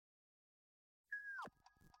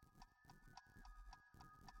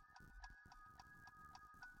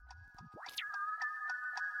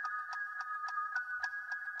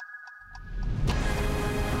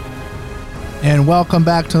And welcome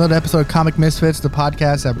back to another episode of Comic Misfits, the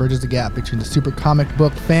podcast that bridges the gap between the super comic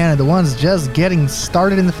book fan and the ones just getting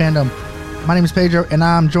started in the fandom. My name is Pedro, and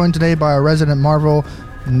I'm joined today by a resident Marvel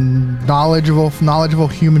knowledgeable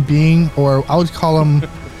human being, or I would call him,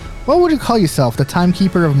 what would you call yourself? The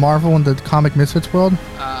timekeeper of Marvel in the Comic Misfits world?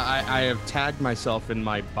 I have tagged myself in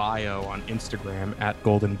my bio on Instagram at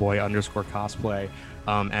goldenboy_cosplay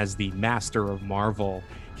as the master of Marvel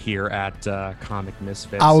here at Comic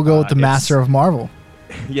Misfits. I will go with the master of Marvel.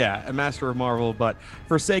 Yeah, a master of Marvel, but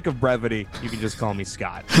for sake of brevity, you can just call me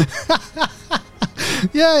Scott.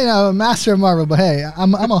 Yeah, you know, master of Marvel, but hey,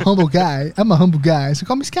 I'm a humble guy. I'm a humble guy, so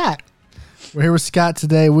call me Scott. We're here with Scott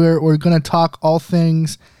today. We're going to talk all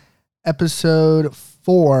things episode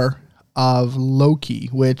 4 of Loki,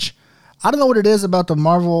 which I don't know what it is about the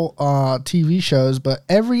Marvel TV shows, but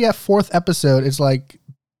every fourth episode is like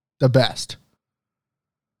the best.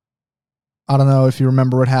 I don't know if you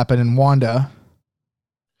remember what happened in Wanda.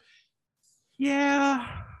 Yeah.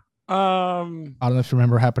 I don't know if you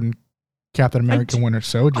remember what happened in Captain America Winter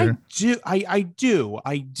Soldier. I do.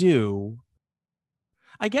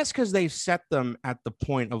 I guess because they set them at the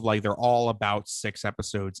point of like they're all about 6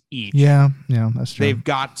 episodes each. Yeah, that's true. They've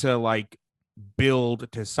got to like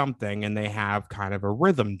build to something, and they have kind of a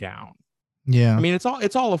rhythm down. Yeah, I mean, it's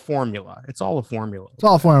all a formula. It's all a formula. It's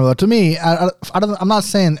all a formula. To me, I'm not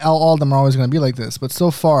saying all of them are always going to be like this, but so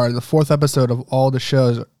far, the 4th episode of all the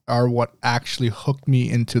shows are what actually hooked me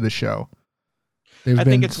into the show. They've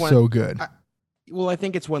been so good. I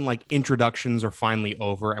think it's when like introductions are finally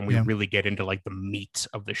over and we really get into like the meat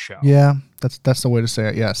of the show. Yeah, that's the way to say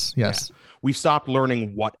it. Yes. Yeah. We stopped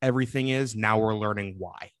learning what everything is. Now we're learning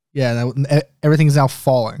why. Yeah, everything's now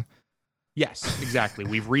falling. Yes, exactly.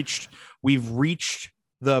 We've reached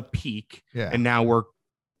the peak, and now we're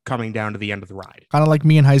coming down to the end of the ride. Kind of like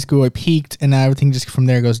me in high school. I peaked, and now everything just from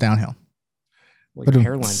there goes downhill. Well, your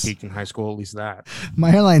hairline peaked in high school, at least that. My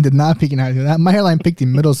hairline did not peak in high school. My hairline peaked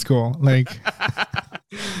in middle school. Like,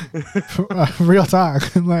 real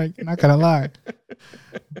talk. Like, not gonna lie.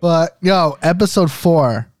 But, episode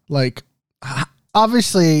 4, like,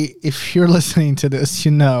 obviously, if you're listening to this,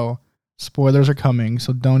 you know, spoilers are coming,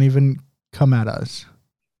 so don't even come at us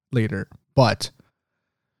later. But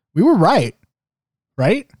we were right?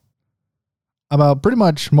 About pretty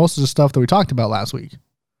much most of the stuff that we talked about last week.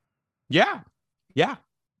 Yeah.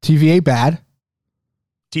 TVA bad.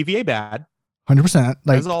 100%.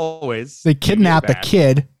 Like, as always. They kidnapped a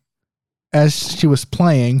kid as she was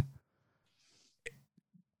playing.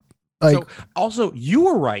 Like, so, also, you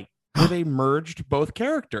were right where they merged both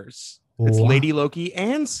characters. It's Lady Loki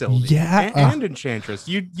and Sylvie. Yeah. And Enchantress.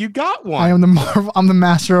 You got one. I'm the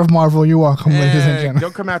master of Marvel. You're welcome, ladies and gentlemen.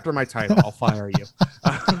 Don't come after my title. I'll fire you.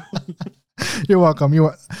 You're welcome. They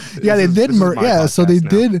did. So they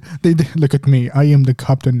did. They did. Look at me. I am the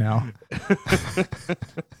captain now.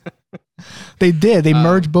 They did. They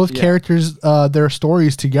merged both characters, their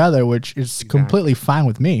stories together, which is completely fine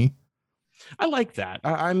with me. I like that.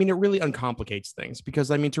 I mean, it really uncomplicates things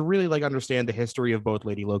because, I mean, to really like understand the history of both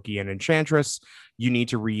Lady Loki and Enchantress, you need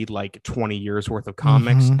to read like 20 years worth of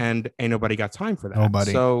comics, and ain't nobody got time for that.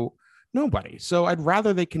 Nobody. So I'd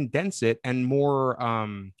rather they condense it and more,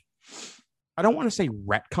 I don't want to say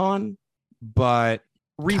retcon, but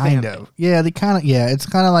revamp. Kind of. Yeah, it's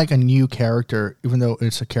kind of like a new character, even though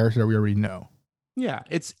it's a character that we already know. Yeah,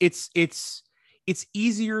 it's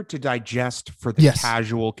easier to digest for the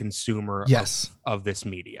casual consumer of this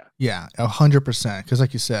media. Yeah, 100%. Because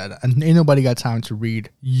like you said, ain't nobody got time to read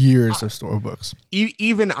years of storybooks.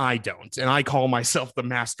 Even I don't. And I call myself the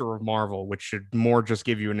master of Marvel, which should more just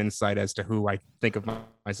give you an insight as to who I think of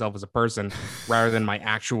myself as a person rather than my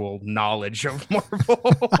actual knowledge of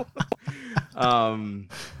Marvel.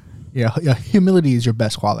 Humility is your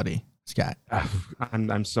best quality, Scott. I'm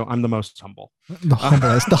the most humble. The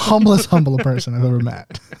humblest person I've ever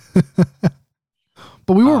met.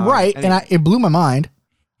 But we were right, and it blew my mind.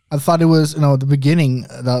 I thought it was, the beginning,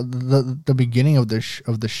 the beginning of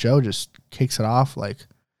the show just kicks it off like,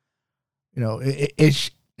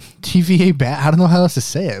 it's TVA bad. I don't know how else to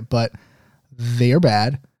say it, but they are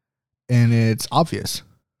bad, and it's obvious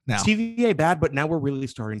now. It's TVA bad, but now we're really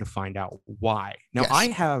starting to find out why. Now, I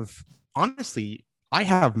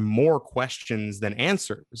have more questions than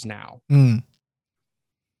answers now.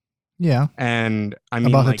 Yeah. And I mean,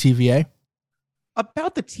 about the TVA?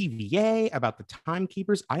 About the TVA, about the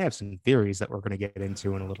timekeepers. I have some theories that we're going to get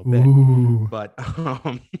into in a little bit. Ooh. But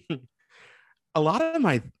a lot of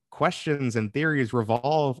my questions and theories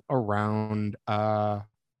revolve around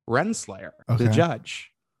Renslayer, the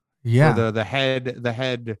judge. Yeah. Or the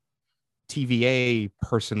head TVA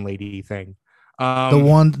person lady thing.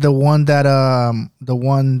 The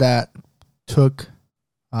one that took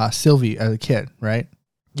Sylvie as a kid, right?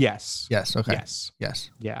 Yes. Yes. Okay. Yes.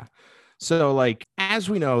 Yeah. So, like, as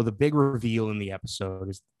we know, the big reveal in the episode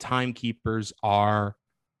is timekeepers are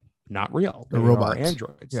not real. They're They robots. are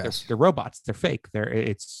androids. Yes. They're robots. They're fake.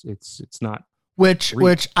 It's not. Which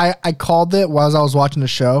I called it while I was watching the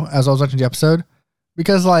show, as I was watching the episode,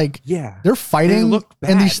 because like they're fighting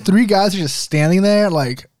and these three guys are just standing there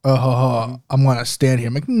like, I'm gonna stand here.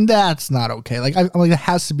 I'm like, that's not okay. Like I'm like, there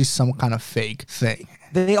has to be some kind of fake thing.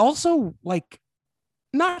 They also, like,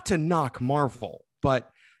 not to knock Marvel,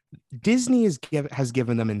 but Disney has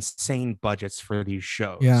given them insane budgets for these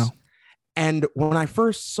shows. Yeah. And when I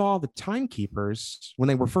first saw the timekeepers, when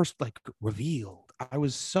they were first like revealed, I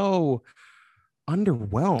was so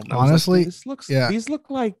underwhelmed. Honestly, like, these look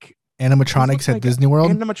like animatronics at Disney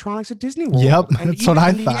World. Animatronics at Disney World. Yep, that's what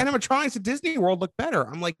I thought. The animatronics at Disney World look better.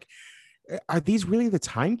 I'm like, are these really the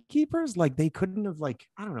timekeepers? Like, they couldn't have, like,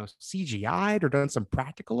 I don't know, CGI'd or done some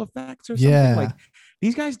practical effects or something. Yeah. Like,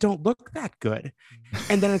 these guys don't look that good.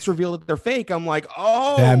 And then it's revealed that they're fake. I'm like,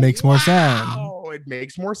 oh, that makes more sense. It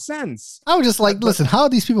makes more sense. I was just like, listen, how are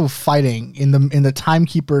these people fighting in the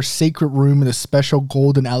timekeeper sacred room in the special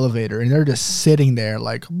golden elevator, and they're just sitting there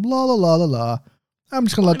like blah blah blah blah blah. I'm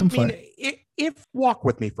just gonna let them fight. If walk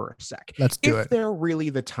with me for a sec. Let's do it. If they're really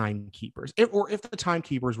the timekeepers, if the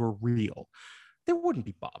timekeepers were real, they wouldn't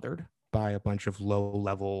be bothered by a bunch of low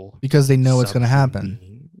level, because they know what's going to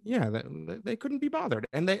happen. Yeah, they couldn't be bothered,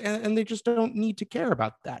 and they just don't need to care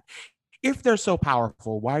about that. If they're so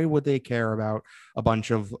powerful, why would they care about a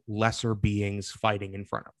bunch of lesser beings fighting in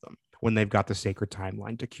front of them when they've got the sacred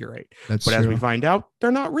timeline to curate? But as we find out,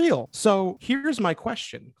 they're not real. So here's my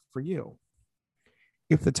question for you.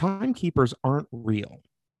 If the timekeepers aren't real,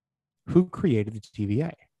 who created the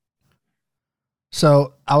TVA?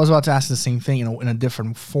 So I was about to ask the same thing in a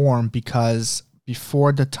different form, because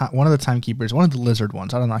before the time, one of the timekeepers, one of the lizard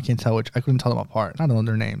ones, I don't know, I can't tell which, I couldn't tell them apart. I don't know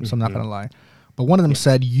their names, so I'm not going to lie. But one of them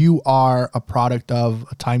said, you are a product of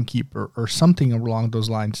a timekeeper or something along those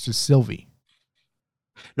lines to Sylvie.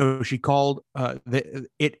 No, she called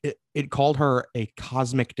it called her a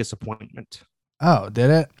cosmic disappointment. Oh, did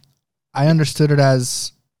it? I understood it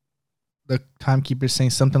as the timekeeper saying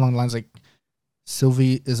something along the lines like,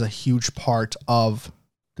 Sylvie is a huge part of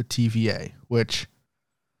the TVA, which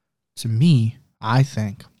to me, I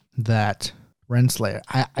think that Renslayer,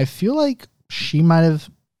 I feel like she might have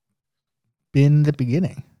been the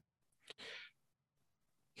beginning.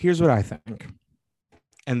 Here's what I think.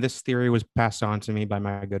 And this theory was passed on to me by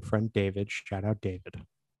my good friend David. Shout out David.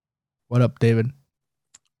 What up, David?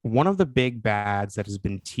 One of the big bads that has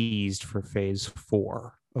been teased for phase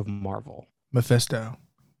 4 of Marvel. Mephisto.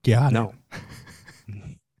 Yeah. No.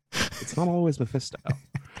 It's not always Mephisto.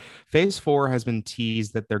 Phase 4 has been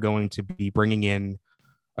teased that they're going to be bringing in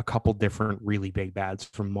a couple different really big bads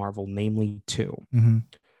from Marvel, namely 2. Mm-hmm.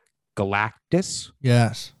 Galactus.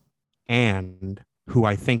 Yes. And who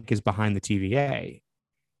I think is behind the TVA,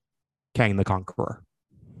 Kang the Conqueror.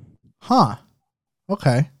 Huh.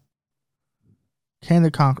 Okay. Kang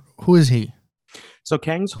the Conqueror. Who is he? So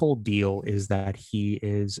Kang's whole deal is that he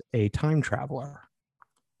is a time traveler.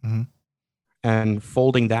 Mm-hmm. And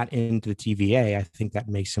folding that into the TVA, I think that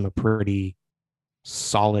makes him a pretty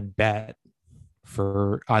solid bet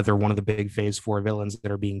for either one of the big phase 4 villains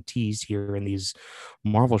that are being teased here in these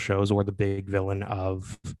Marvel shows, or the big villain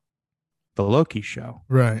of the Loki show.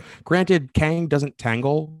 Right. Granted, Kang doesn't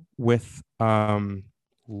tangle with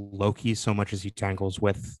Loki so much as he tangles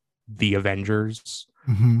with the Avengers,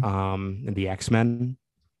 and the X-Men,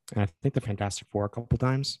 and I think the Fantastic Four a couple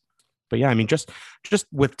times. But yeah, I mean, just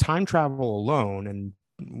with time travel alone and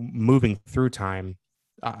moving through time,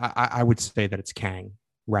 I would say that it's Kang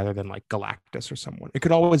rather than like Galactus or someone. It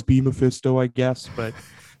could always be Mephisto, I guess, but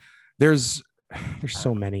there's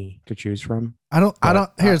so many to choose from. Here's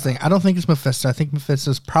the thing. I don't think it's Mephisto. I think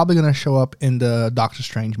Mephisto's probably going to show up in the Doctor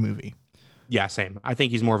Strange movie. Yeah, same. I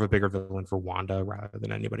think he's more of a bigger villain for Wanda rather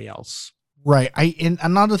than anybody else. Right. And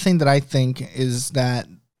another thing that I think is that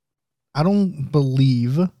I don't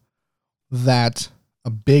believe that a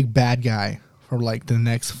big bad guy for like the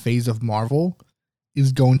next phase of Marvel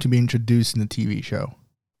is going to be introduced in the TV show.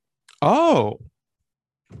 Oh.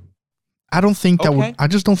 I don't think that would. I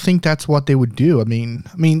just don't think that's what they would do. I mean,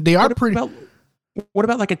 they are pretty. What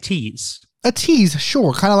about like a tease? A tease,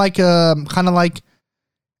 sure. Kind of like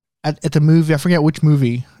at the movie. I forget which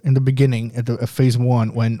movie in the beginning at phase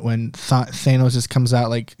 1 when Thanos just comes out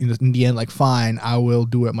like in the end, like, fine, I will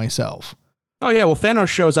do it myself. Oh yeah, well Thanos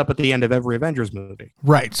shows up at the end of every Avengers movie.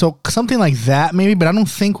 Right. So something like that maybe, but I don't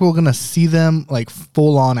think we're going to see them like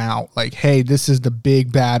full on out. Like, hey, this is the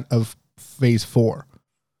big bad of phase 4.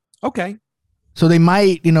 Okay. So they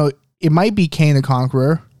might, it might be Kang the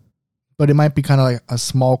Conqueror, but it might be kind of like a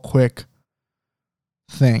small, quick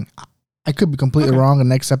thing. I could be completely wrong. The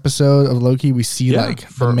next episode of Loki, we see the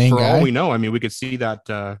main guy. For all we know, I mean, we could see that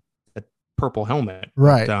purple helmet.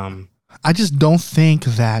 Right. But, I just don't think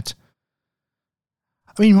that.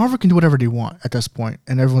 I mean, Marvel can do whatever they want at this point,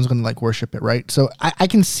 and everyone's going to like worship it, right? So I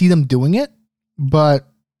can see them doing it, but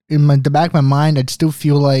in the back of my mind, I'd still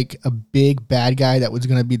feel like a big bad guy that was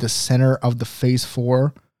going to be the center of the phase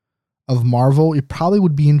 4 of Marvel. It probably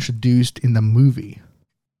would be introduced in the movie.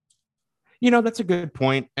 That's a good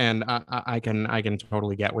point, and I can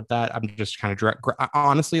totally get with that. I'm just kind of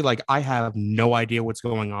honestly, like, I have no idea what's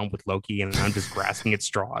going on with Loki, and I'm just grasping at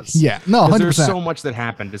straws. Yeah, no, 100%. There's so much that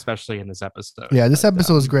happened, especially in this episode. Yeah, this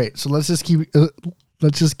episode is great. So let's just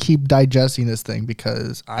keep digesting this thing,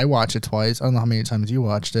 because I watched it twice. I don't know how many times you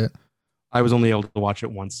watched it. I was only able to watch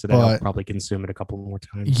it once today. I'll probably consume it a couple more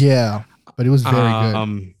times. Yeah, but it was very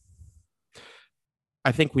good.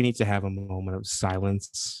 I think we need to have a moment of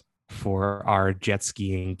silence for our jet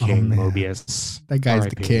skiing king, Mobius. That guy's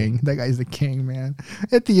the king. That guy's the king, man.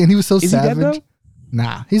 At the end, he was so savage. He dead, though?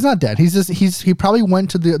 Nah, he's not dead. He probably went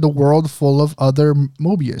to the world full of other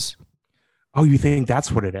Mobius. Oh, you think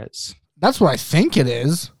that's what it is? That's what I think it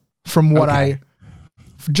is. From what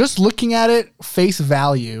just looking at it, face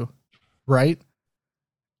value, right?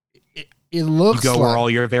 It looks you go like, where all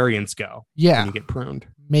your variants go. Yeah, when you get pruned.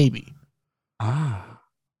 Maybe. I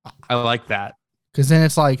like that. Because then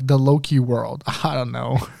it's like the Loki world. I don't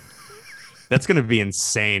know. That's going to be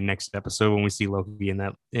insane next episode when we see Loki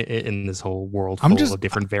in this whole world full of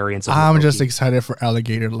different variants of I'm Loki. just excited for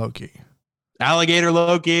Alligator Loki. Alligator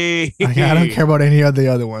Loki. I don't care about any of the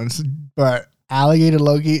other ones, but Alligator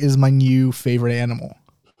Loki is my new favorite animal.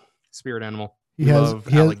 Spirit animal. He has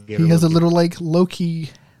a little like Loki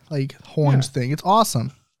like horns thing. It's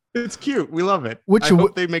awesome. It's cute. We love it.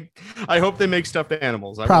 I hope they make stuffed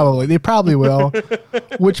animals. They probably will.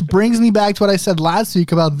 Which brings me back to what I said last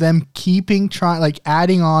week about them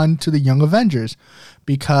adding on to the Young Avengers,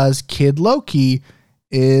 because Kid Loki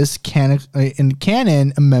is in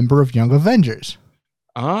canon a member of Young Avengers.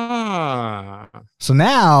 So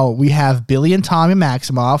now we have Billy and Tommy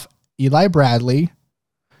Maximoff, Eli Bradley,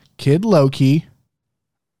 Kid Loki.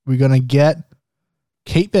 We're gonna get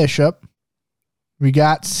Kate Bishop. We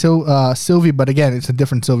got Sylvie, but again, it's a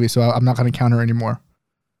different Sylvie, so I'm not going to count her anymore.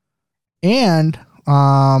 And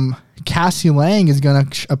Cassie Lang is going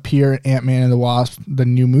to appear in Ant-Man and the Wasp, the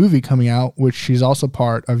new movie coming out, which she's also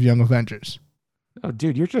part of Young Avengers. Oh,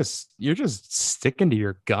 dude, you're just sticking to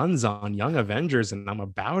your guns on Young Avengers, and I'm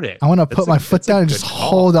about it. I want to put my foot down and just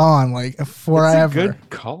hold on like forever. It's a good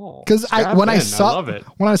call. Because when I saw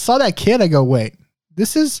that kid, I go, wait,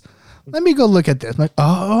 this is. Let me go look at this. I'm like,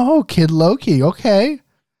 oh, Kid Loki. Okay.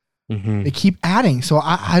 Mm-hmm. They keep adding. So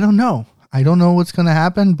I don't know. I don't know what's going to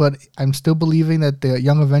happen, but I'm still believing that the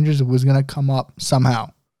Young Avengers was going to come up somehow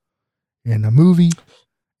in a movie,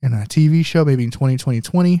 in a TV show, maybe in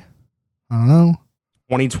 2020. I don't know.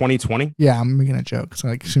 2020? Yeah, I'm making a joke. It's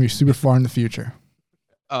like it's going to be super far in the future.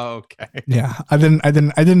 Oh, okay. Yeah, I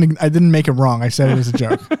didn't make it wrong. I said it was a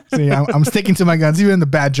joke. See, I'm sticking to my guns, even in the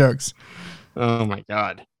bad jokes. Oh my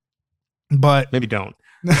God. But maybe don't.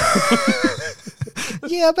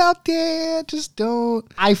 Yeah, about that. Just don't.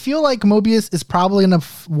 I feel like Mobius is probably in a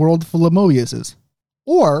world full of Mobiuses.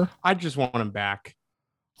 Or I just want him back.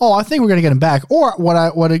 Oh, I think we're gonna get him back. Or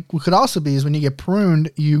what it could also be is when you get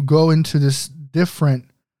pruned, you go into this different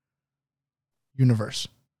universe.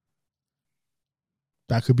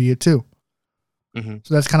 That could be it too. Mm-hmm.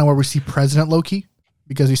 So that's kind of where we see President Loki,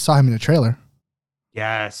 because we saw him in the trailer.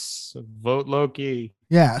 Yes, vote Loki.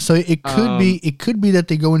 Yeah, so it could be that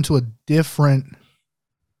they go into a different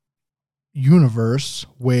universe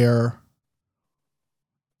where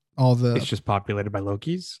it's just populated by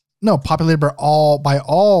Lokis. No, populated by all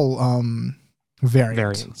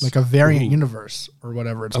variants. Like a variant universe or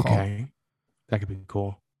whatever it's called. Okay, that could be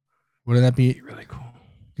cool. Wouldn't that be really cool?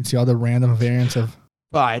 You can see all the random variants of.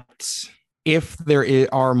 But if there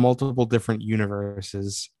are multiple different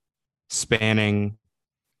universes spanning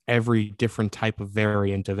every different type of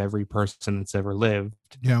variant of every person that's ever lived,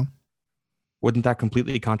 wouldn't that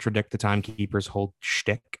completely contradict the Timekeeper's whole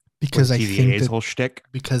shtick? Because I think TVA's whole shtick.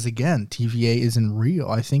 Because again, TVA isn't real.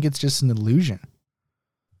 I think it's just an illusion.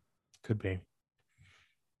 Could be.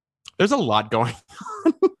 There's a lot going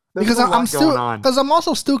on. Because I'm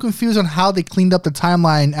also still confused on how they cleaned up the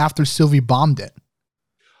timeline after Sylvie bombed it.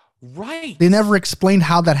 Right. They never explained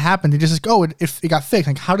how that happened. They just like, oh, it got fixed.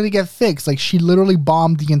 Like, how did it get fixed? Like, she literally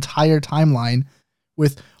bombed the entire timeline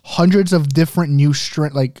with hundreds of different new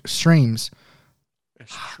streams.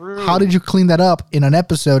 It's true. How did you clean that up in an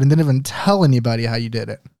episode and didn't even tell anybody how you did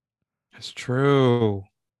it? It's true.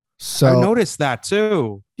 So I noticed that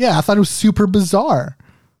too. Yeah, I thought it was super bizarre.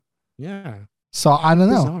 Yeah. So I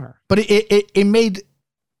don't know. Bizarre. But it made,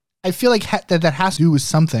 I feel like that has to do with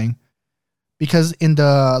something. Because in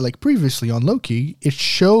the, like, previously on Loki, it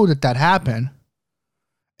showed that happened.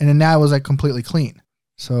 And then now it was, like, completely clean.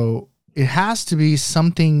 So it has to be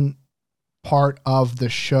something part of the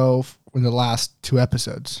show in the last 2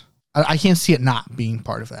 episodes. I can't see it not being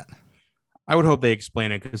part of that. I would hope they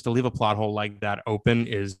explain it, because to leave a plot hole like that open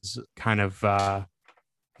is kind of...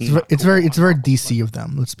 it's very DC of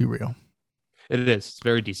them. Let's be real. It is. It's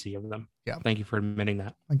very DC of them. Yeah. Thank you for admitting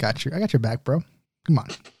that. I got you. I got your back, bro. Come on.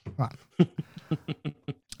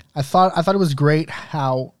 I thought it was great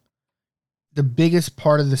how the biggest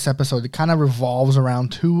part of this episode, it kind of revolves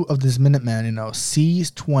around 2 of these Minutemen,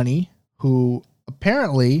 C-20, who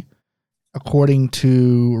apparently, according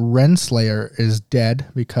to Renslayer, is dead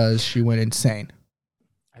because she went insane.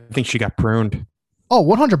 I think she got pruned. Oh,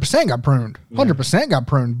 100% got pruned. 100% got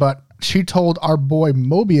pruned. But she told our boy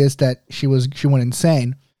Mobius that she went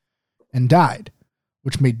insane and died,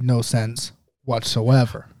 which made no sense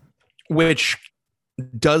whatsoever. Which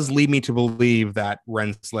does lead me to believe that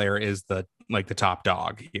Renslayer is the top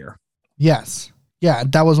dog here. Yes. Yeah,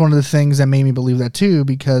 that was one of the things that made me believe that too,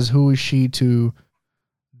 because who is she to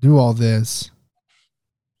do all this?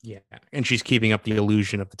 Yeah, and she's keeping up the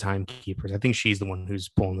illusion of the timekeepers. I think she's the one who's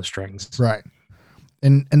pulling the strings. Right.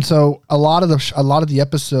 And so a lot of the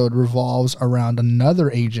episode revolves around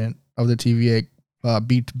another agent of the TVA,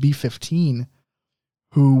 B-15,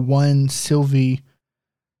 who, when Sylvie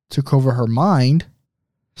took over her mind,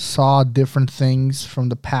 saw different things from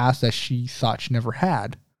the past that she thought she never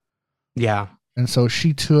had. Yeah. And so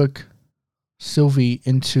she took Sylvie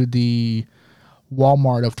into the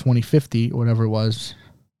Walmart of 2050, whatever it was.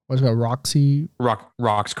 What's it called?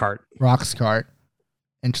 Rock's cart. Rock's cart.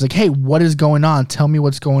 And she's like, hey, what is going on? Tell me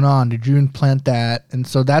what's going on. Did you implant that? And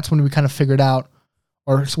so that's when we kind of figured out,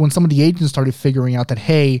 or when some of the agents started figuring out that,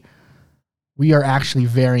 hey, we are actually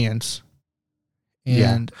variants.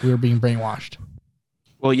 And we were being brainwashed.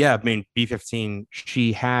 Well, yeah, I mean, B-15,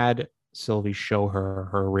 she had Sylvie show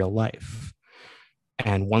her real life.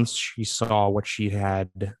 And once she saw what she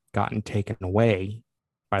had gotten taken away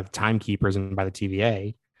by the timekeepers and by the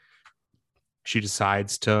TVA, she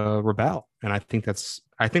decides to rebel. And I think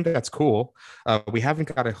that's cool. We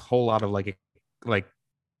haven't got a whole lot of like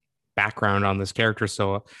background on this character,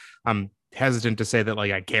 so I'm hesitant to say that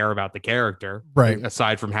like I care about the character, right?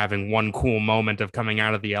 Aside from having one cool moment of coming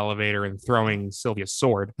out of the elevator and throwing Sylvia's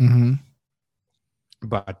sword. Mm-hmm.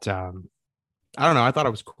 But I don't know. I thought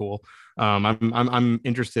it was cool. I'm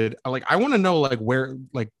interested. Like, I want to know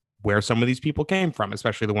where some of these people came from,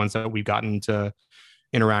 especially the ones that we've gotten to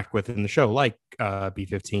interact with in the show, like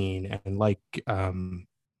B-15 and like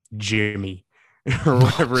Jimmy or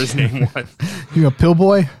whatever his name was. You a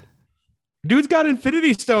pillboy? Dude's got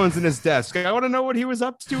infinity stones in his desk. I want to know what he was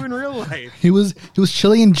up to in real life. He was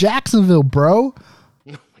chilling in Jacksonville, bro.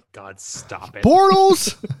 Oh my God, stop it.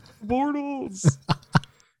 Bortles. Bortles.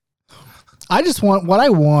 I just want what I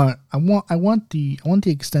want. I want the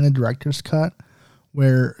extended director's cut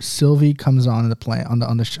where Sylvie comes on the play on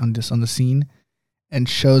the scene and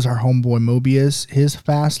shows our homeboy Mobius his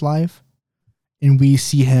fast life, and we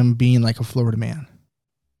see him being like a Florida man.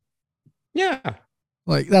 Yeah.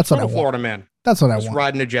 Like, that's what I want. Florida man. That's what I Just want.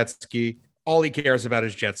 riding a jet ski. All he cares about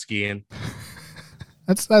is jet skiing.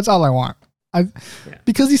 That's all I want.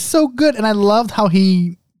 Because he's so good, and I loved how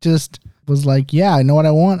he just was like, yeah, I know what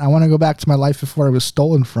I want. I want to go back to my life before it was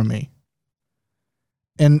stolen from me.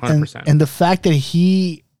 And 100%. And the fact that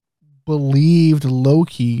he believed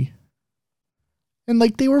Loki, and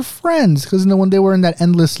like they were friends, because when they were in that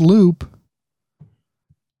endless loop,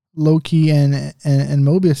 Loki and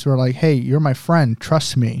Mobius were like, hey, you're my friend,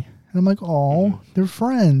 trust me. And I'm like, oh, they're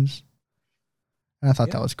friends. And I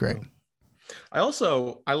thought that was great. I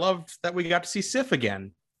loved that we got to see Sif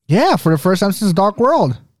again. Yeah, for the first time since Dark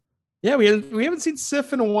World. Yeah, we haven't seen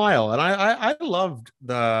Sif in a while, and I loved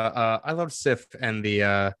Sif and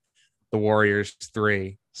the Warriors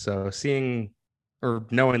 3. So seeing or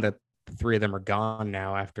knowing that the 3 of them are gone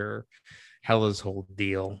now after Hela's whole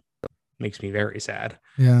deal makes me very sad.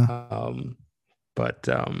 Yeah.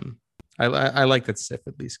 I like that Sif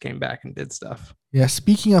at least came back and did stuff. Yeah.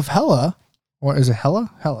 Speaking of Hela, or is it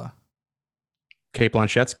Hela? Hela. Cate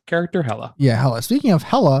Blanchett's character, Hela. Yeah, Hela. Speaking of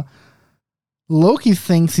Hela, Loki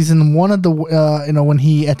thinks he's in one of the, when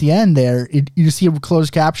he, at the end there, you see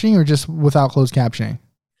closed captioning or just without closed captioning?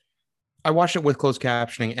 I watched it with closed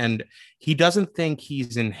captioning, and he doesn't think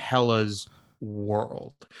he's in Hela's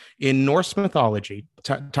world. In Norse mythology,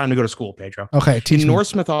 time to go to school, Pedro. Okay, teach me.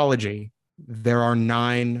 Norse mythology, there are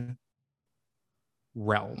 9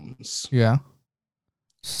 realms. Yeah.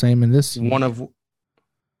 Same in this. One of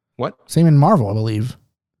what? Same in Marvel, I believe.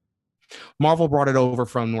 Marvel brought it over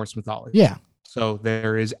from Norse mythology. Yeah. So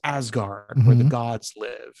there is Asgard, where the gods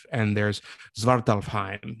live, and there's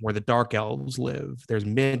Svartalfheim, where the dark elves live. There's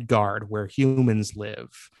Midgard, where humans live.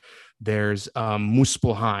 There's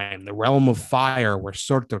Muspelheim, the realm of fire, where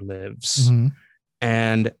Surtur lives.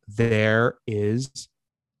 And there is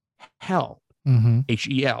Hel,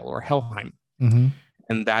 Hel, or Helheim.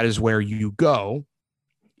 And that is where you go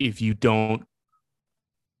if you don't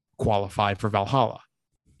qualify for Valhalla.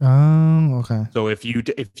 Oh, okay. So if you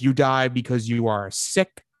die because you are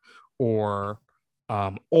sick or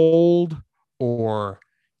old or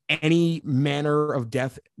any manner of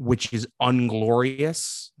death which is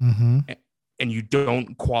unglorious, and you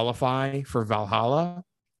don't qualify for Valhalla,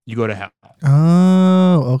 you go to hell.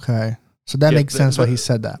 Oh, okay. So that makes sense why he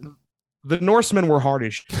said that. The Norsemen were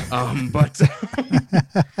hardish, but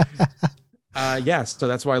yes. So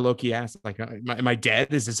that's why Loki asked, like, am I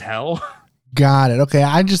dead? Is this hell? Got it. Okay.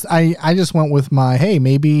 I just went with my, hey,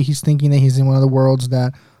 maybe he's thinking that he's in one of the worlds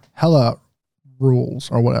that Hela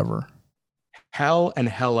rules or whatever. Hel and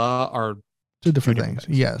Hela are two different things.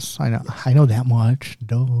 Yes, I know. I know that much.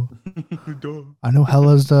 Duh. I know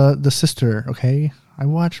Hela's the sister. Okay. I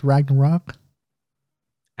watched Ragnarok.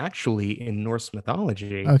 Actually, in Norse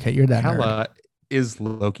mythology, okay, you're that Hela is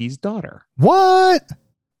Loki's daughter. What?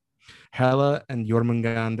 Hela and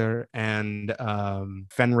Jormungandr and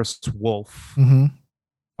Fenris Wolf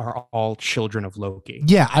are all children of Loki.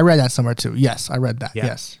 Yeah, I read that somewhere too. Yes, I read that. Yeah.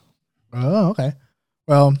 Yes. Oh, okay.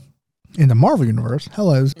 Well, in the Marvel universe,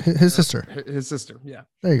 Hela is his sister. His sister. Yeah.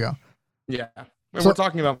 There you go. Yeah. We're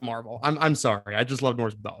talking about Marvel. I'm sorry. I just love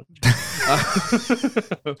Norse mythology.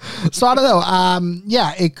 So I don't know.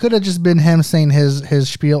 Yeah, it could have just been him saying his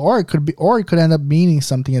spiel, or it could end up meaning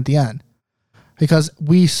something at the end. Because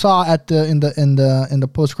we saw at in the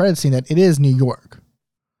post credit scene that it is New York.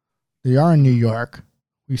 They are in New York.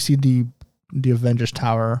 We see the Avengers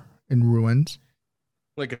Tower in ruins,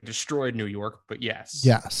 like a destroyed New York. But yes,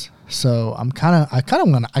 yes. So I kind of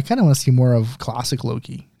want to see more of classic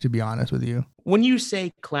Loki. To be honest with you, when you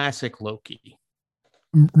say classic Loki,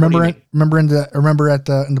 remember in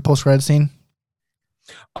the post credit scene.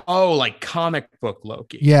 Oh, like comic book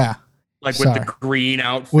Loki. Yeah. Like with the green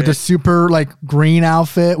outfit. With the super like green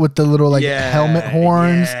outfit with the little like helmet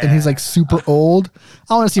horns, and he's like super old.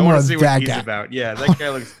 I want to see more of that guy. About. Yeah, that guy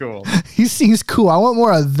looks cool. He's cool. I want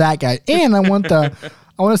more of that guy. And I want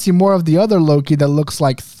to see more of the other Loki that looks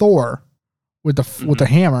like Thor with the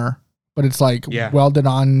hammer, but it's like welded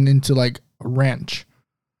on into like a wrench.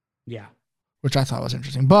 Yeah. Which I thought was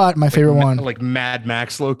interesting. But my favorite one. Like Mad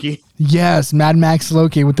Max Loki. Yes, Mad Max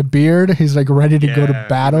Loki with the beard. He's like ready to go to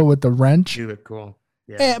battle with the wrench. You look cool.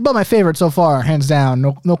 Yeah. But my favorite so far, hands down,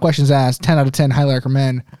 no questions asked, 10 out of 10, highly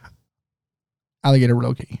recommend, Alligator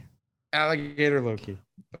Loki. Alligator Loki.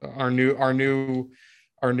 Our new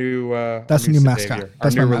that's the new mascot.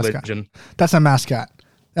 That's our new my religion. Mascot. That's my mascot.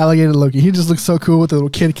 Alligator Loki. He just looks so cool with the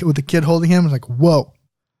little kid holding him. It's like, whoa.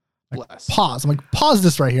 Like, pause. I'm like, pause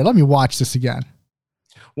this right here. Let me watch this again.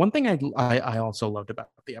 One thing I also loved about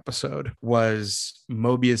the episode was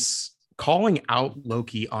Mobius calling out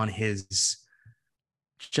Loki on his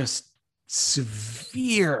just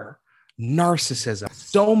severe narcissism.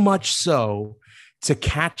 So much so to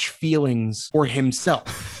catch feelings for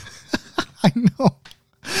himself. I know.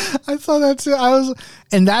 I saw that too.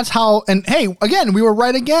 And that's how, and hey, again, we were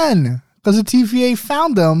right again because the TVA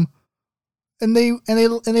found them. And they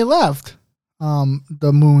left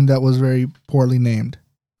the moon that was very poorly named.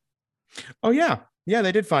 Oh yeah,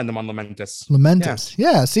 they did find them on Lamentus.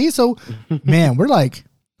 Yeah. See, so man, we're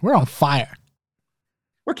on fire.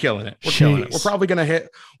 We're killing it.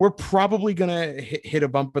 We're probably gonna hit a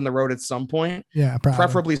bump in the road at some point. Yeah,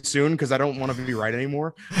 preferably soon because I don't want to be right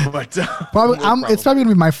anymore. But it's probably gonna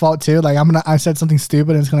be my fault too. Like I said something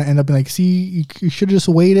stupid and it's gonna end up being like, see, you should have just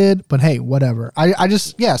waited. But hey, whatever.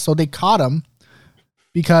 So they caught him.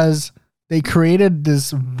 Because they created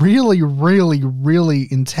this really, really, really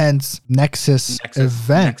intense Nexus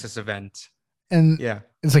event. And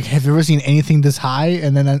it's like, have you ever seen anything this high?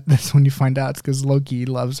 And then that's when you find out it's because Loki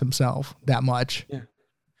loves himself that much. Yeah.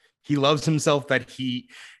 He loves himself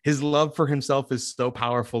his love for himself is so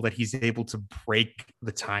powerful that he's able to break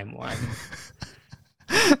the timeline.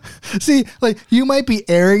 See, like you might be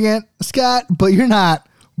arrogant, Scott, but you're not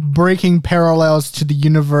breaking parallels to the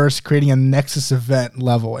universe, creating a Nexus event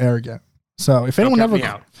level arrogant. So if anyone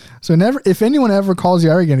if anyone ever calls you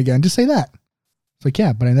arrogant again, just say that. It's like,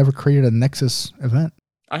 yeah, but I never created a Nexus event.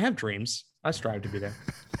 I have dreams. I strive to be there.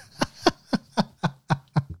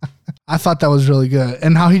 I thought that was really good.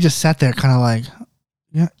 And how he just sat there kind of like,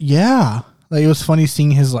 yeah. Like it was funny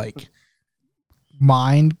seeing his like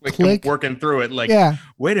mind like click. Working through it. Like,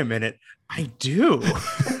 wait a minute. I do.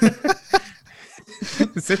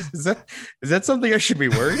 Is that something I should be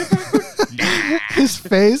worried about? Nah. His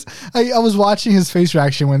face. I was watching his face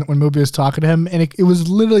reaction when Mobius was talking to him, and it was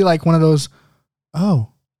literally like one of those,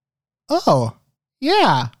 oh,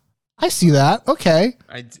 yeah, I see that. Okay.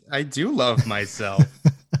 I do love myself.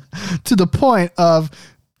 To the point of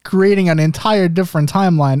creating an entire different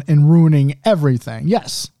timeline and ruining everything.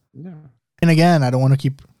 Yes. Yeah. And again, I don't want to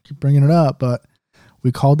keep bringing it up, but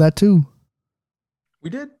we called that too. We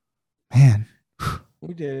did. Man.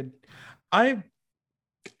 We did.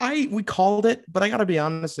 We called it, but I gotta be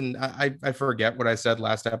honest, and I forget what I said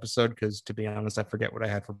last episode because, to be honest, I forget what I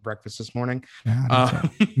had for breakfast this morning. Yeah,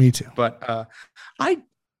 me too. But I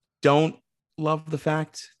don't love the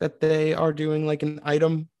fact that they are doing like an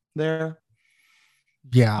item there.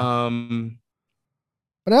 Yeah.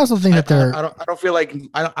 But I also think that they're. I don't feel like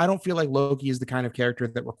I don't feel like Loki is the kind of character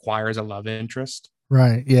that requires a love interest.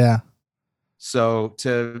 Right. Yeah. So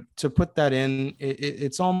to put that in,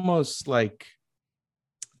 it's almost like,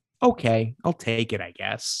 okay, I'll take it, I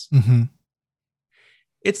guess. Mm-hmm.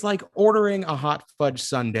 It's like ordering a hot fudge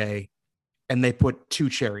sundae and they put 2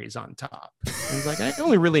 cherries on top. And it's like, I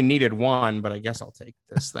only really needed 1, but I guess I'll take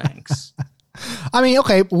this. Thanks. I mean,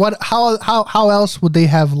 okay, how else would they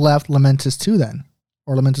have left Lamentus 2 then?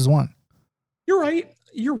 Or Lamentus 1? You're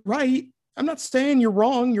right. I'm not saying you're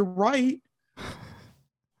wrong. You're right.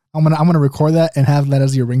 I'm gonna record that and have that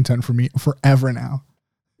as your ringtone for me forever now.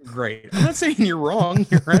 Great. I'm not saying you're wrong.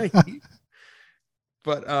 You're right.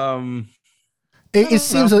 But it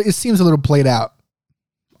seems a little played out.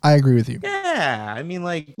 I agree with you. Yeah, I mean,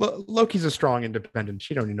 like Loki's a strong independent.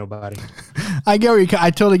 She don't need nobody. I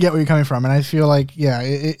totally get where you're coming from, and I feel like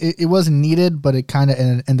it wasn't needed, but it kind of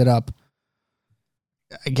ended up.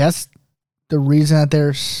 I guess the reason that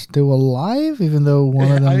they're still alive, even though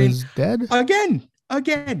one of them is dead. Again.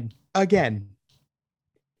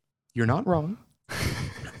 You're not wrong.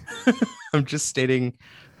 I'm just stating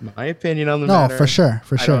my opinion on the matter. No, for sure.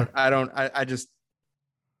 I just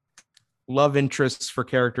love interests for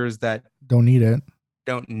characters that don't need it.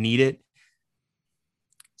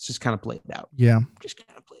 It's just kind of played out. Yeah. Just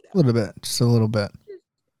kind of played out. A little bit. Just a little bit.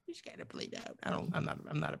 Just kind of played out. I'm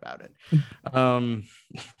not about it.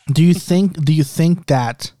 Do you think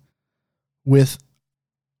that with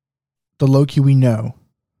the Loki we know,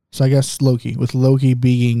 so I guess with Loki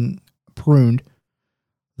being pruned,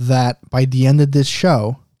 that by the end of this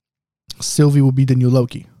show, Sylvie will be the new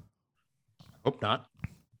Loki? Hope not.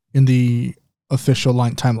 In the official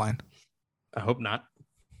timeline. I hope not.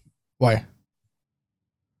 Why?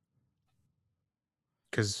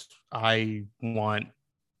 Because I want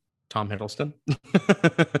Tom Hiddleston.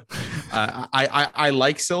 I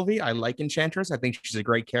like Sylvie. I like Enchantress. I think she's a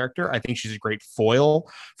great character. I think she's a great foil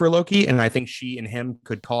for Loki, and I think she and him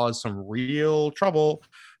could cause some real trouble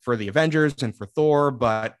for the Avengers and for Thor.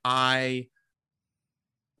 But I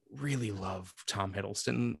really love Tom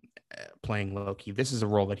Hiddleston playing Loki. This is a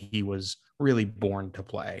role that he was really born to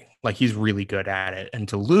play. Like, he's really good at it, and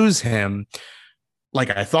to lose him, like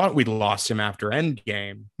I thought we'd lost him after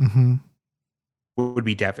Endgame, would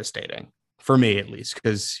be devastating for me, at least,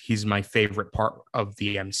 because he's my favorite part of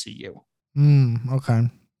the MCU. Okay.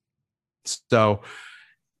 So,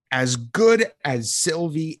 as good as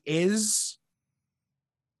Sylvie is,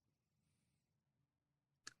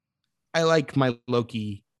 I like my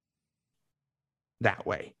Loki that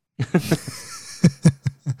way.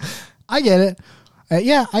 I get it.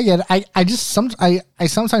 Yeah, I get it. I just I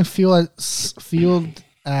sometimes feel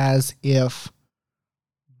as if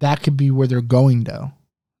that could be where they're going, though.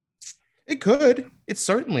 It could. It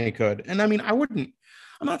certainly could. And I mean, I'm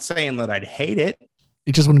not saying that I'd hate it.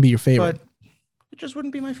 It just wouldn't be your favorite. But it just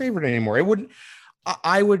wouldn't be my favorite anymore. It wouldn't.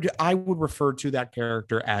 I would refer to that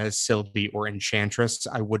character as Sylvie or Enchantress.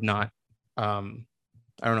 I would not. I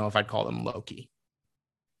don't know if I'd call them Loki.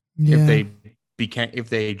 Yeah. If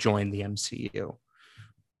they join the MCU.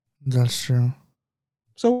 That's true.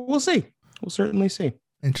 So we'll see. We'll certainly see.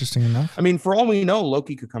 Interesting enough. I mean, for all we know,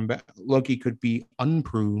 Loki could come back. Loki could be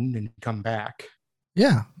unpruned and come back.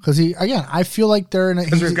 Yeah, because I feel like they're in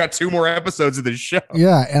because we've got 2 more episodes of this show.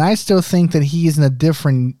 Yeah, and I still think that he's in a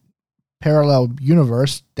different parallel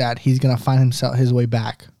universe that he's gonna find his way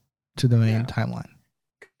back to the main timeline.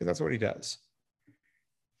 That's what he does.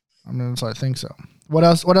 I mean, so I think so. What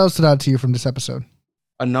else stood out to you from this episode?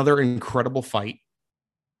 Another incredible fight.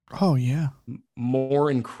 Oh yeah.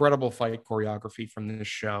 More incredible fight choreography from this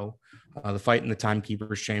show. The fight in the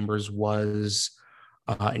Timekeeper's chambers was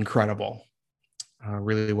incredible.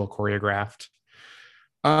 Really well choreographed.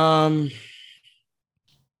 I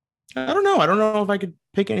don't know. I don't know if I could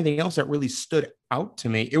pick anything else that really stood out to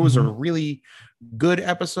me. It was a really good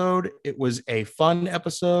episode. It was a fun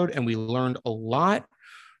episode, and we learned a lot,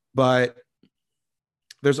 but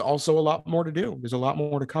there's also a lot more to do. There's a lot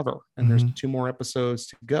more to cover, and there's 2 more episodes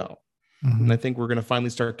to go. And I think we're going to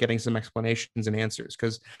finally start getting some explanations and answers,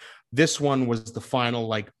 because this one was the final,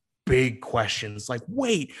 like, big questions. Like,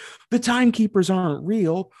 wait, the Timekeepers aren't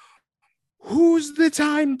real. Who's the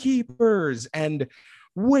Timekeepers? And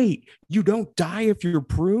wait, you don't die if you're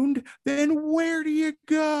pruned? Then where do you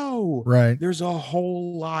go? Right. There's a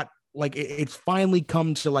whole lot. Like, it's finally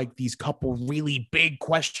come to, like, these couple really big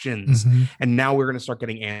questions. And now we're going to start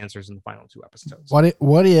getting answers in the final 2 episodes.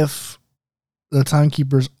 What if the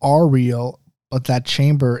Timekeepers are real, but that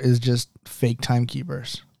chamber is just fake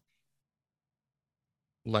Timekeepers?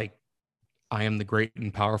 Like, I am the great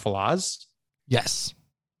and powerful Oz? Yes.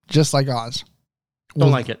 Just like Oz.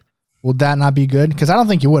 Don't like it. Would that not be good? Because I don't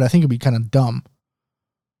think it would. I think it'd be kind of dumb.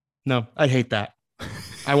 No, I'd hate that.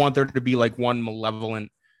 I want there to be, like, one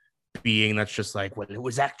malevolent being that's just like, well, it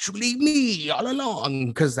was actually me all along,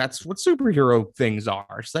 because that's what superhero things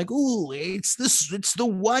are. It's like, ooh, it's the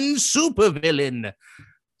one supervillain.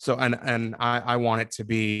 So and I want it to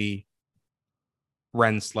be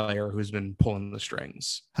Renslayer who's been pulling the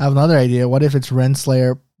strings. I have another idea. What if it's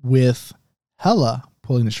Renslayer with Hela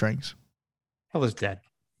pulling the strings? Hela's dead.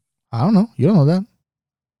 I don't know. You don't know that.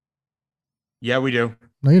 Yeah, we do.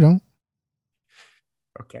 No, you don't.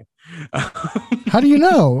 Okay. How do you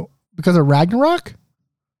know? Because of Ragnarok?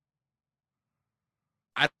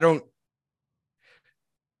 I don't.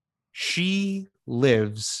 She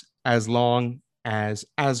lives as long as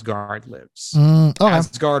Asgard lives. Okay.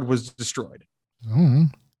 Asgard was destroyed.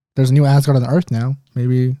 There's a new Asgard on the Earth now.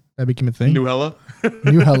 Maybe that became a thing. New Hela?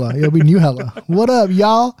 New Hela. It'll be New Hela. What up,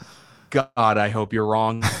 y'all? God, I hope you're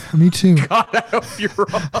wrong. Me too. God, I hope you're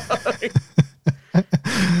wrong.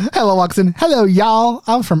 Hela walks in. Hello, y'all.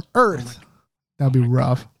 I'm from Earth. That'd be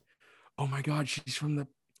rough. Oh my God, she's from the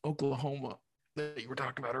Oklahoma that you were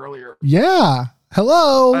talking about earlier. Yeah.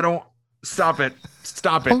 Hello. I don't. Stop it.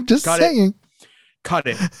 Stop it. I'm just Cut saying. It. Cut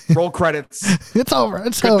it. Roll credits. It's over.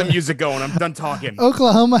 It's Get over. the music going. I'm done talking.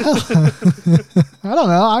 Oklahoma. I don't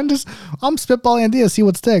know. I'm spitballing ideas. See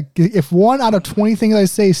what sticks. If 1 out of 20 things I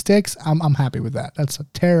say sticks, I'm happy with that. That's a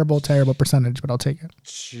terrible percentage, but I'll take it.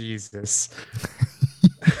 Jesus.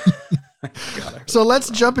 So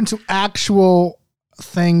let's jump into actual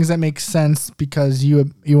things that make sense, because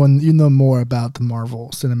you know more about the Marvel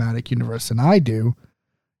Cinematic Universe than I do.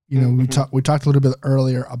 You know, we talked a little bit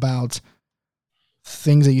earlier about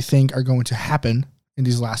things that you think are going to happen in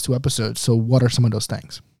these last 2 episodes. So what are some of those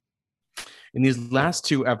things? In these last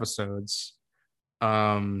 2 episodes,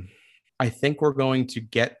 I think we're going to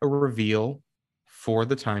get a reveal for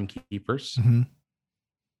the Timekeepers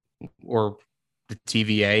or the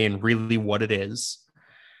TVA and really what it is.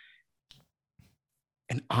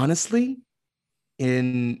 And honestly,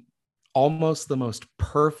 in almost the most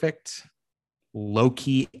perfect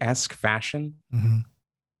Loki-esque fashion,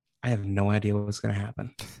 I have no idea what's going to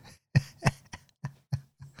happen.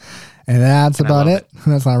 And that's about it.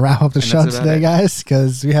 That's going to wrap up the show today, guys,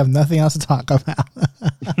 because we have nothing else to talk about.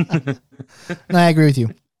 No, I agree with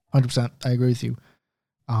you. 100%. I agree with you.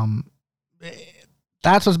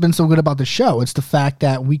 That's what's been so good about the show. It's the fact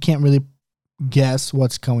that we can't really guess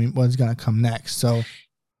what's going to come next. So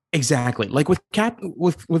exactly. Like with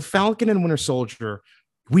Falcon and Winter Soldier,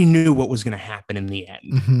 we knew what was going to happen in the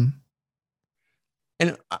end.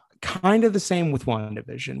 And kind of the same with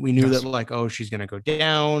WandaVision. We knew that, like, oh, she's going to go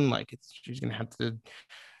down. Like, she's going to have to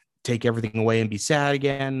take everything away and be sad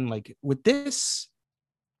again. Like, with this,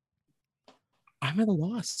 I'm at a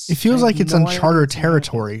loss. It feels like it's uncharted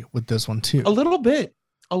territory with this one, too. A little bit.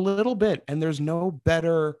 And there's no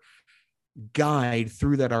better guide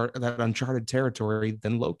through that uncharted territory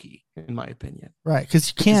than Loki, in my opinion. Right, because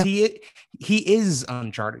you can't. He is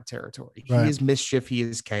uncharted territory. Right. He is mischief. He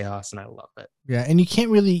is chaos, and I love it. Yeah, and you can't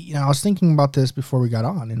really. You know, I was thinking about this before we got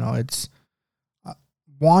on. You know, it's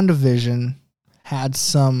WandaVision had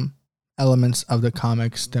some elements of the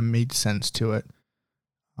comics that made sense to it.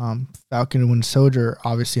 Falcon and Winter Soldier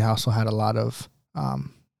obviously also had a lot of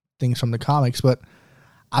things from the comics, but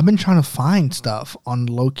I've been trying to find stuff on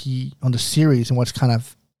Loki, on the series, and what's kind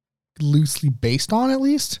of loosely based on, at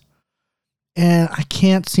least. And I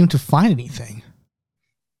can't seem to find anything.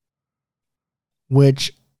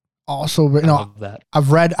 Which also, you know,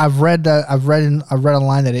 I've read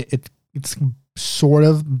online that it's sort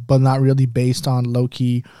of, but not really based on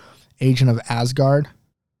Loki, Agent of Asgard.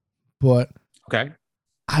 But okay,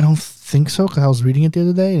 I don't think so, because I was reading it the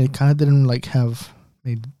other day and it kind of didn't like have.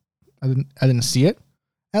 I didn't see it,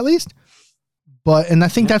 at least. And I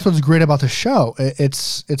think that's what's great about the show.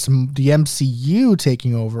 It's the MCU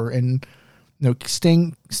taking over and, you know,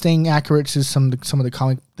 staying accurate to some of the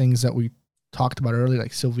comic things that we talked about earlier,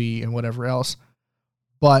 like Sylvie and whatever else,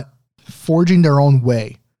 but forging their own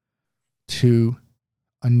way to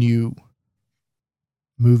a new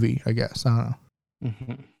movie, I guess. I don't know.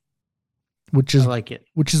 Mm-hmm. I like it.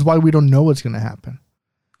 Which is why we don't know what's going to happen.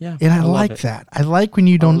 Yeah, and I like that. I like when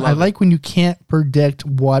you don't. I like when you can't predict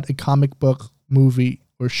what a comic book, movie,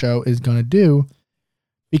 or show is going to do,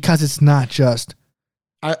 because it's not just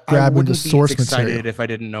grabbing the source material. I wouldn't be as excited if I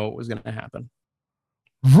didn't know what was going to happen.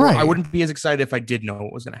 Right. I wouldn't be as excited if I did know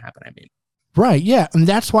what was going to happen. I mean. Right. Yeah, and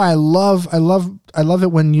that's why I love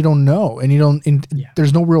it when you don't know and you don't.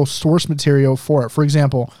 There's no real source material for it. For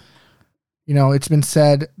example, you know, it's been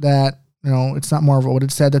said that. You know, it's not Marvel, but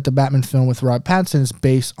it said that the Batman film with Robert Pattinson is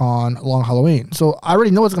based on Long Halloween. So I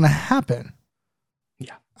already know what's going to happen.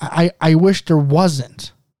 Yeah. I wish there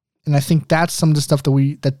wasn't. And I think that's some of the stuff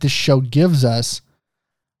that this show gives us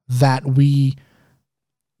that we're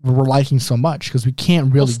liking so much, because we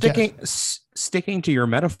can't really sticking to your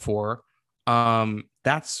metaphor,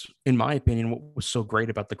 that's, in my opinion, what was so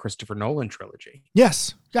great about the Christopher Nolan trilogy.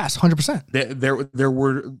 Yes, 100%. There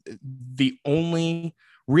were the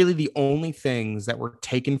only things that were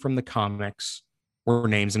taken from the comics were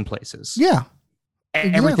names and places. Yeah.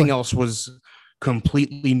 Exactly. Everything else was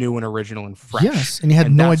completely new and original and fresh. Yes, and you had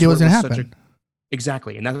no idea what was going to happen.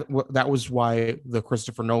 Exactly. And that was why the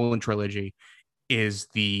Christopher Nolan trilogy is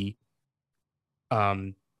the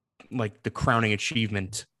like the crowning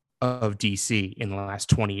achievement of DC in the last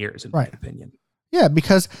 20 years, in my opinion. Yeah,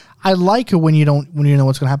 because I like it when you know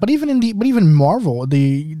what's going to happen. But even Marvel,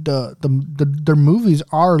 their movies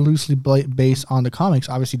are loosely based on the comics.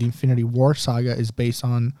 Obviously, the Infinity War saga is based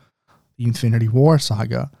on the Infinity War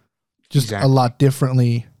saga, just a lot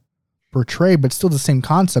differently portrayed, but still the same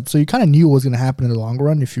concept. So you kind of knew what was going to happen in the long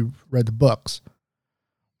run if you read the books.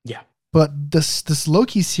 Yeah, but this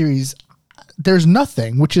Loki series, there's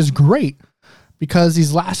nothing, which is great, because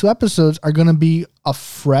these last 2 episodes are going to be a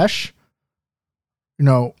fresh, you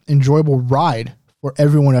know, enjoyable ride for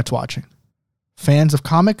everyone that's watching. Fans of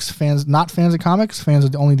comics, not fans of comics, fans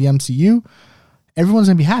of only the MCU. Everyone's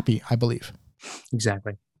gonna be happy, I believe.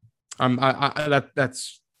 Exactly.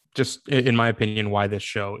 That's just, in my opinion, why this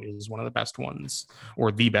show is one of the best ones,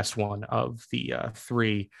 or the best one of the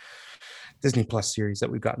 3 Disney Plus series that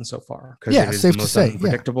we've gotten so far. Because it is the most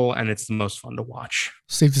unpredictable and it's the most fun to watch.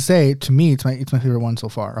 Safe to say, to me, it's my favorite one so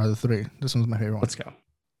far. Out of the 3, this one's my favorite one. Let's go.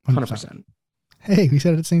 100%. Hey, we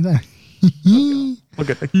said it at the same time.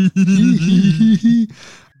 Okay.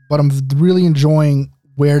 But I'm really enjoying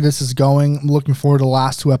where this is going. I'm looking forward to the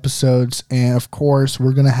last 2 episodes. And of course,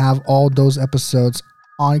 we're going to have all those episodes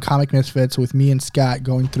on Comic Misfits with me and Scott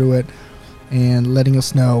going through it and letting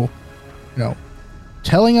us know, you know,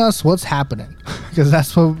 telling us what's happening. Because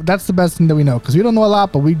that's the best thing that we know. Because we don't know a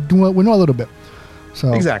lot, but we know a little bit.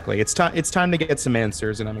 So exactly, it's time to get some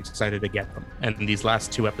answers, and I'm excited to get them. And these last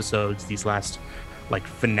 2 episodes, these last like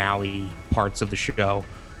finale parts of the show,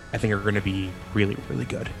 I think are going to be really, really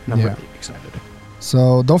good. And I'm really excited.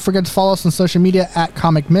 So don't forget to follow us on social media at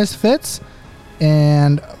Comic Misfits.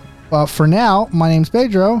 And for now, my name's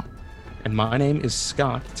Pedro, and my name is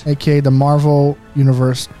Scott, aka the Marvel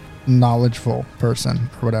Universe knowledgeful person,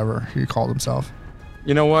 or whatever he called himself.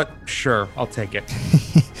 You know what? Sure, I'll take it.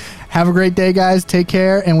 Have a great day, guys. Take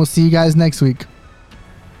care, and we'll see you guys next week.